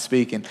to come and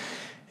speak. And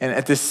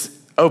at this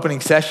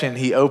opening session,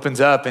 he opens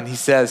up and he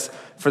says,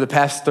 for the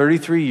past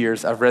 33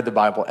 years, I've read the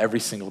Bible every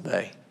single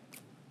day.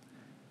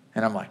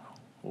 And I'm like,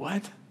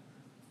 what?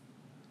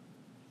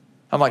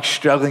 I'm like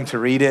struggling to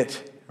read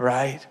it,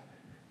 right?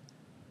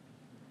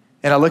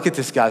 And I look at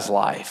this guy's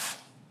life.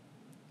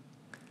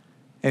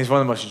 And he's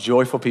one of the most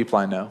joyful people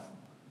I know.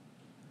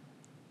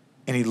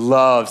 And he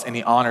loves and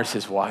he honors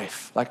his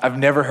wife. Like, I've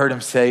never heard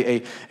him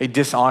say a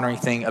dishonoring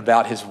thing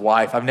about his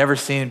wife. I've never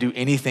seen him do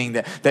anything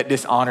that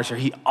dishonors her.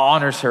 He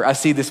honors her. I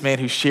see this man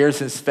who shares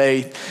his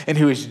faith and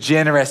who is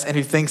generous and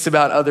who thinks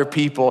about other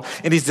people,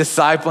 and he's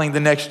discipling the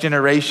next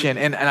generation.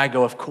 And I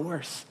go, of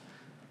course.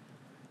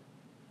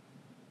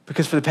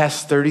 Because for the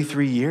past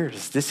 33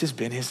 years, this has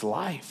been his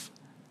life.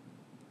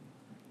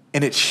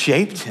 And it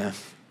shaped him.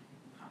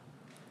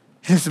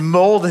 It's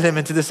molded him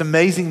into this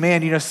amazing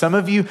man. Some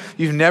of you,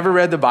 you've never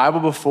read the Bible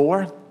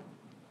before,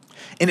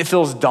 and it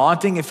feels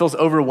daunting, it feels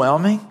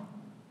overwhelming.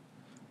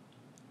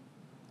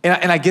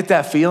 And I get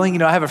that feeling.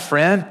 I have a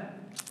friend,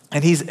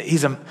 and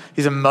he's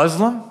a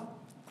Muslim,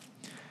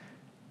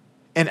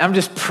 and I'm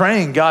just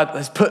praying God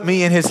has put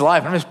me in his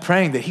life. I'm just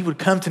praying that he would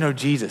come to know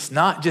Jesus,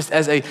 not just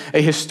as a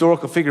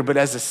historical figure, but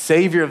as the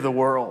Savior of the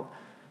world.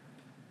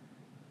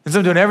 And so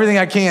I'm doing everything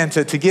I can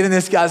to get in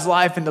this guy's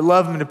life and to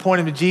love him and to point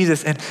him to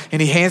Jesus. And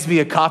he hands me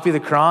a copy of the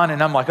Quran,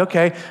 and I'm like,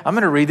 okay, I'm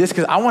going to read this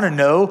because I want to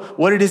know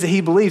what it is that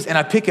he believes. And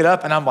I pick it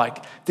up and I'm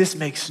like, this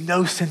makes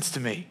no sense to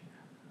me.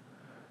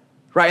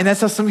 Right? And that's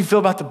how some of you feel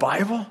about the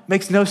Bible.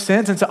 Makes no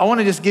sense. And so I want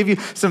to just give you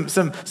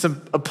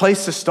a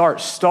place to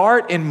start.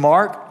 Start in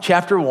Mark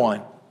chapter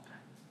 1.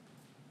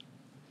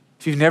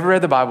 If you've never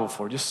read the Bible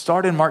before, just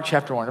start in Mark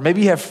chapter 1. Or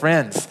maybe you have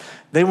friends,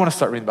 they want to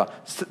start reading the Bible.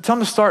 Tell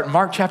them to start in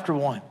Mark chapter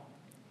 1.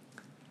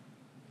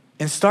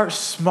 And start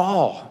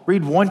small.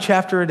 Read one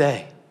chapter a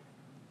day.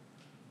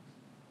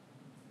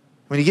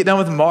 When you get done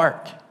with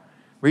Mark,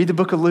 read the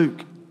book of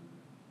Luke.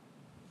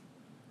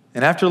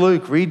 And after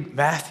Luke, read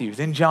Matthew,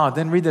 then John,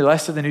 then read the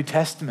rest of the New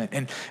Testament.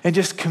 And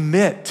just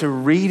commit to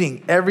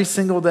reading every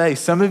single day.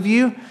 Some of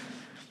you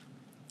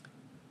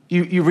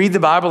read the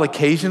Bible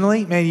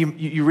occasionally. Man,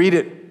 you read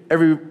it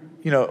every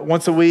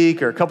once a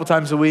week or a couple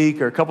times a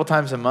week or a couple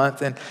times a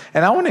month. And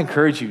I want to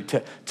encourage you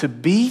to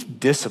be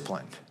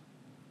disciplined.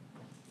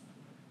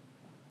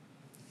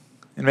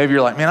 And maybe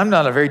you're like, man, I'm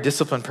not a very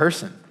disciplined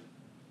person.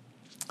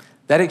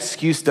 That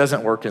excuse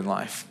doesn't work in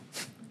life.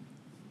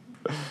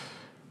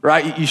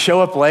 Right? You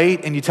show up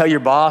late and you tell your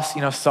boss,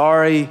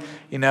 sorry,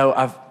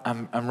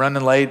 I'm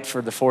running late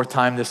for the fourth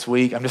time this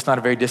week. I'm just not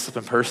a very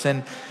disciplined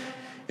person.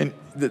 And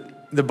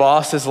the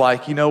boss is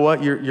like, you know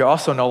what? You're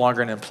also no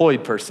longer an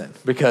employed person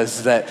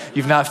because that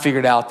you've not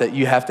figured out that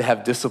you have to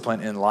have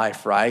discipline in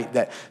life, right?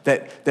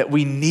 That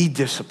we need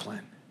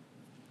discipline.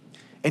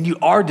 And you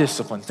are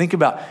disciplined. Think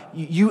about,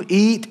 you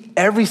eat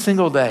every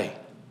single day.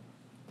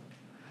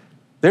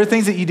 There are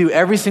things that you do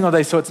every single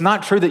day, so it's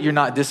not true that you're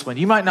not disciplined.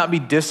 You might not be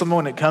disciplined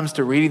when it comes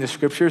to reading the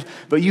scriptures,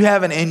 but you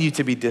have it in you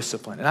to be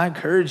disciplined. And I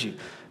encourage you,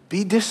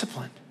 be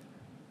disciplined.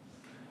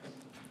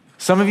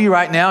 Some of you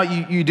right now,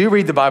 you do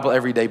read the Bible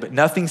every day, but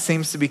nothing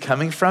seems to be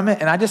coming from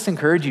it. And I just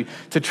encourage you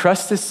to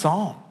trust this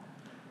psalm.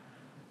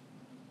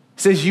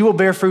 It says you will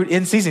bear fruit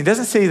in season. It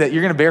doesn't say that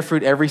you're going to bear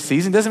fruit every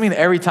season. It doesn't mean that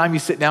every time you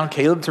sit down,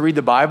 Caleb, to read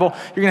the Bible,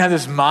 you're going to have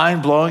this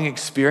mind-blowing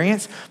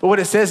experience. But what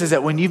it says is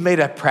that when you've made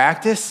a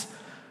practice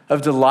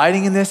of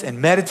delighting in this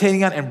and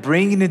meditating on it and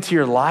bringing it into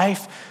your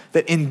life,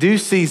 that in due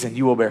season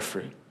you will bear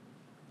fruit.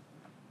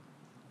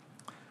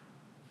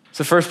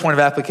 So first point of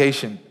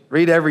application,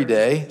 read every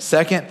day.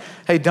 Second,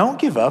 hey, don't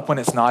give up when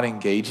it's not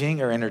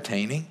engaging or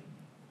entertaining.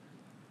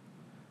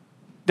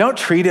 Don't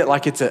treat it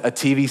like it's a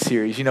TV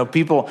series.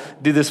 People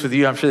do this with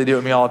you. I'm sure they do it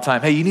with me all the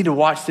time. Hey, you need to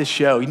watch this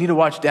show. You need to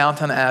watch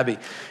Downton Abbey.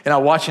 And I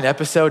watch an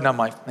episode and I'm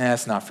like,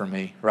 it's not for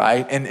me,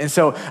 right? And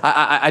so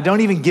I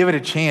don't even give it a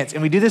chance.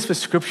 And we do this with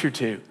scripture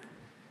too.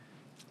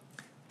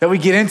 That we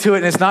get into it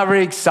and it's not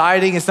very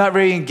exciting. It's not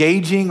very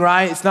engaging,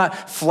 right? It's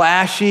not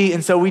flashy.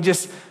 And so we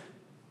just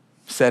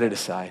set it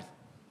aside.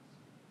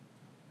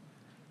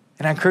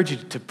 And I encourage you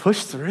to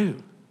push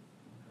through,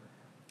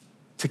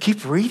 to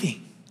keep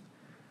reading,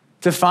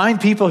 to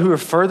find people who are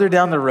further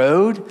down the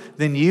road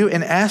than you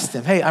and ask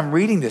them, hey, I'm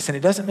reading this and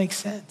it doesn't make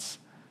sense.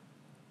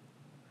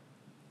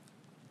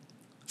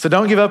 So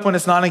don't give up when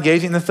it's not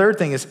engaging. The third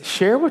thing is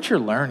share what you're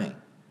learning.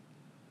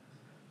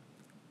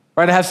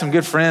 Right, I have some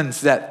good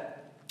friends that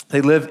they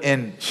live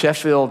in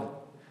Sheffield,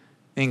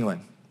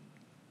 England.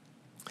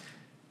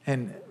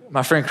 And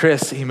my friend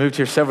Chris, he moved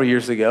here several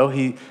years ago.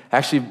 He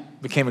actually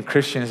became a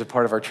Christian as a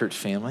part of our church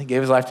family,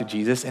 gave his life to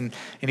Jesus, and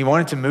he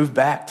wanted to move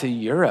back to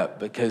Europe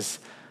because,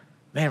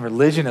 man,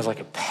 religion is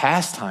like a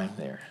pastime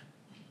there,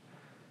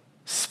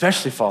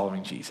 especially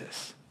following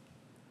Jesus.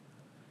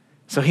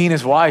 So he and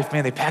his wife,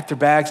 man, they packed their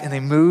bags and they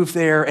moved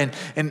there, and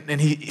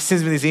he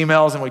sends me these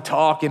emails and we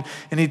talk, and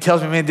he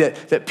tells me, man,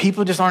 that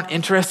people just aren't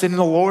interested in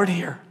the Lord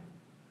here.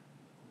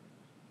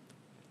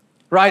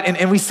 Right,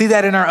 and we see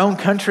that in our own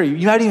country.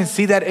 You might even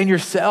see that in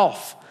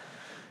yourself.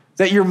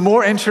 That you're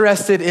more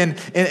interested in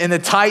the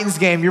Titans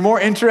game. You're more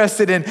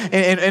interested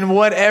in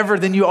whatever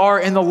than you are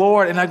in the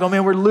Lord. And I go,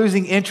 man, we're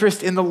losing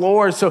interest in the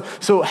Lord.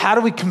 So how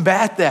do we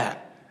combat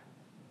that?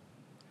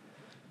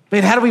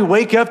 Man, how do we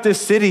wake up this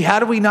city? How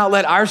do we not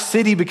let our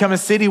city become a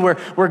city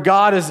where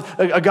God is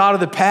a God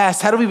of the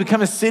past? How do we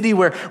become a city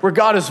where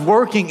God is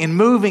working and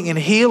moving and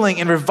healing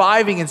and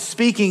reviving and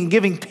speaking and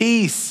giving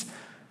peace?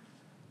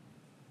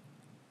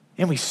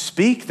 And we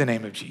speak the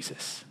name of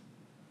Jesus.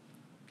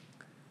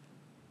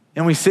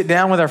 And we sit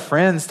down with our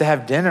friends to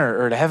have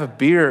dinner or to have a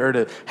beer or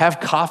to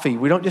have coffee.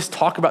 We don't just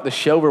talk about the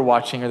show we're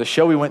watching or the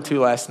show we went to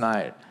last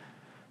night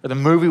or the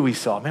movie we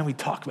saw. Man, we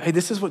talk about, hey,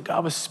 this is what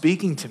God was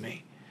speaking to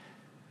me.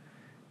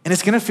 And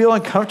it's going to feel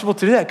uncomfortable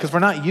to do that because we're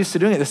not used to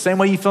doing it. The same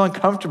way you feel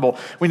uncomfortable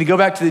when you go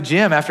back to the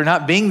gym after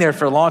not being there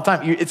for a long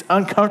time. It's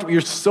uncomfortable.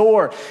 You're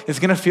sore. It's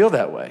going to feel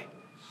that way.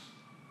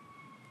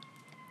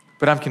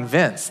 But I'm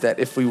convinced that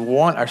if we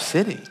want our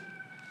city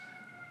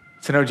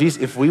to know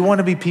Jesus, if we want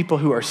to be people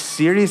who are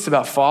serious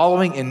about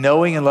following and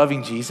knowing and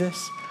loving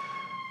Jesus,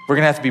 we're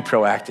going to have to be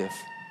proactive.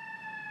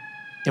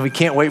 And we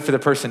can't wait for the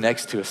person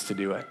next to us to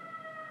do it.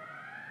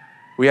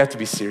 We have to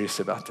be serious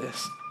about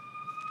this.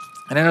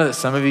 And I know that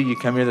some of you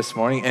come here this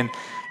morning and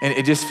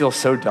it just feels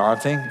so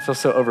daunting. It feels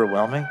so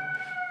overwhelming.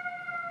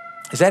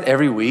 Is that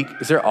every week?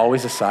 Is there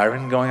always a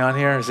siren going on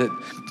here? Is it?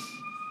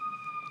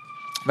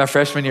 My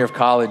freshman year of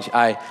college,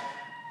 I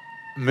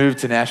moved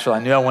to Nashville. I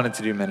knew I wanted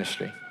to do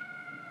ministry.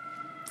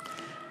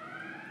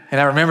 And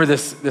I remember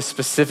this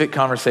specific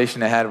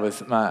conversation I had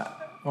with one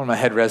of my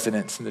head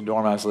residents in the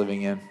dorm I was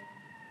living in.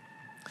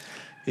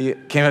 He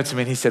came up to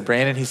me and he said,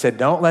 Brandon, he said,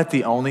 don't let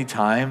the only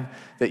time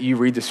that you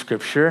read the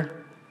scripture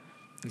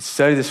and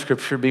study the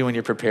scripture be when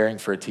you're preparing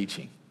for a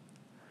teaching.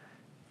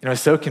 It's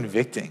so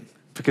convicting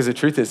because the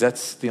truth is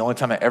that's the only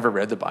time I ever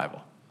read the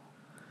Bible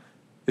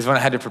is when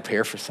I had to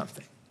prepare for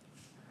something.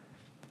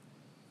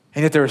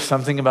 And yet there was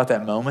something about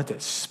that moment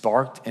that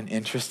sparked an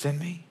interest in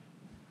me.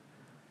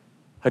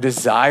 A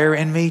desire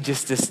in me,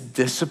 just this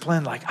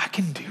discipline, like I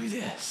can do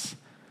this.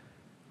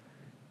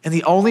 And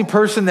the only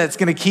person that's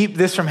going to keep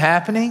this from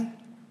happening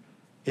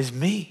is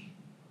me.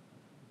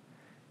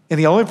 And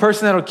the only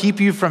person that'll keep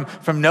you from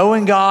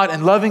knowing God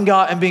and loving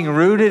God and being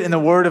rooted in the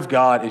word of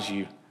God is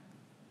you.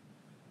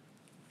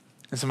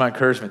 And so my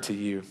encouragement to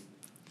you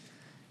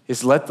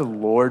is let the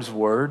Lord's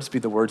words be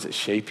the words that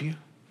shape you.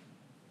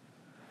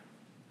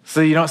 So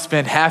you don't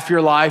spend half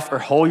your life or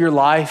whole your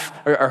life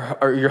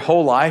or your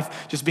whole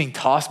life just being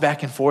tossed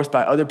back and forth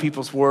by other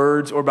people's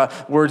words or by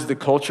words of the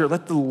culture.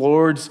 Let the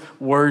Lord's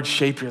words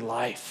shape your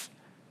life.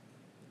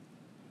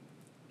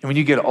 And when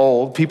you get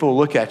old, people will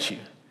look at you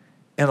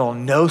and they'll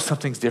know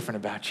something's different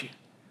about you.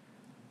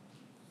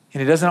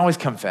 And it doesn't always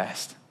come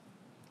fast.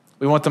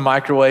 We want the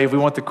microwave, we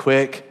want the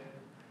quick.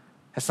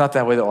 That's not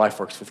that way that life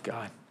works with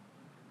God.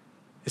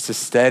 It's a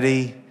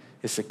steady,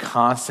 it's a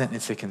constant,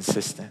 it's a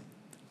consistent.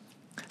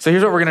 So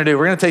here's what we're gonna do.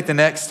 We're gonna take the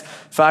next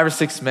 5 or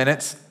 6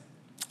 minutes,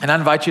 and I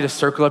invite you to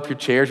circle up your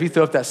chairs. Will you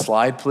throw up that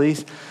slide,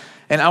 please?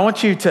 And I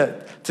want you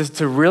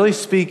to really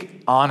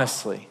speak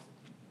honestly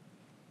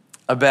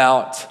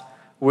about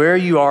where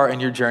you are in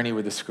your journey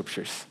with the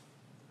scriptures.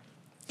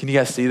 Can you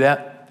guys see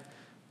that?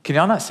 Can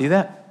y'all not see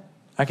that?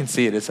 I can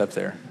see it, it's up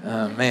there.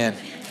 Man.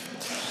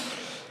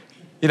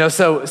 You know,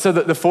 so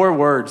the 4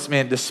 words,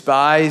 man,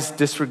 despise,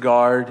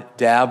 disregard,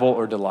 dabble,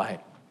 or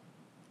delight.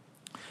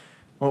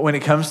 When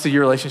it comes to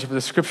your relationship with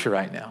the scripture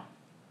right now,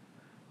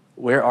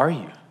 where are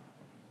you?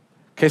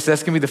 Okay, so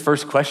that's gonna be the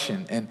first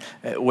question. And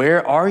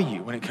where are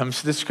you when it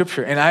comes to the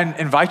scripture? And I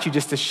invite you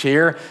just to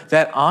share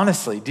that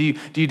honestly. Do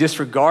you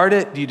disregard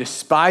it? Do you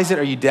despise it?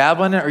 Are you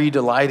dabbling in it? Are you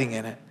delighting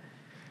in it?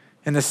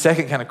 And the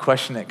second kind of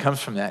question that comes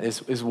from that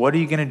is what are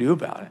you gonna do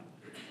about it?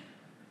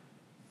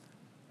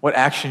 What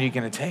action are you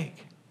gonna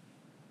take?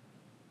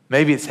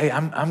 Maybe it's, hey,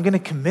 I'm gonna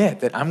commit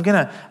that I'm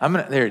gonna,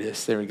 there it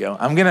is, there we go.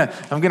 I'm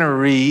gonna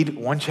read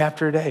 1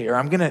 chapter a day, or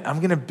I'm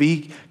gonna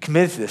be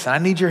committed to this, and I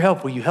need your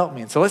help. Will you help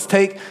me? And so let's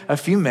take a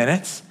few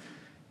minutes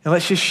and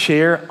let's just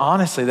share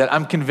honestly that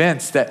I'm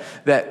convinced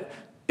that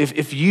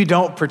if you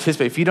don't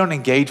participate, if you don't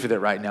engage with it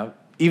right now,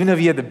 even if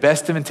you have the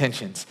best of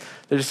intentions,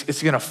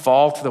 it's gonna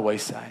fall to the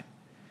wayside.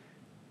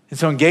 And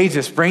so engage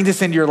this, bring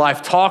this into your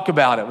life, talk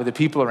about it with the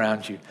people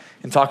around you,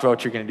 and talk about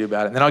what you're gonna do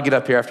about it. And then I'll get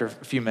up here after a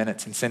few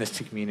minutes and send us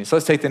to communion. So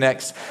let's take the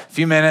next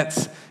few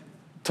minutes,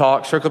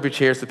 talk, circle up your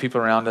chairs to the people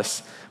around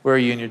us. Where are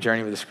you in your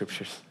journey with the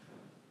scriptures?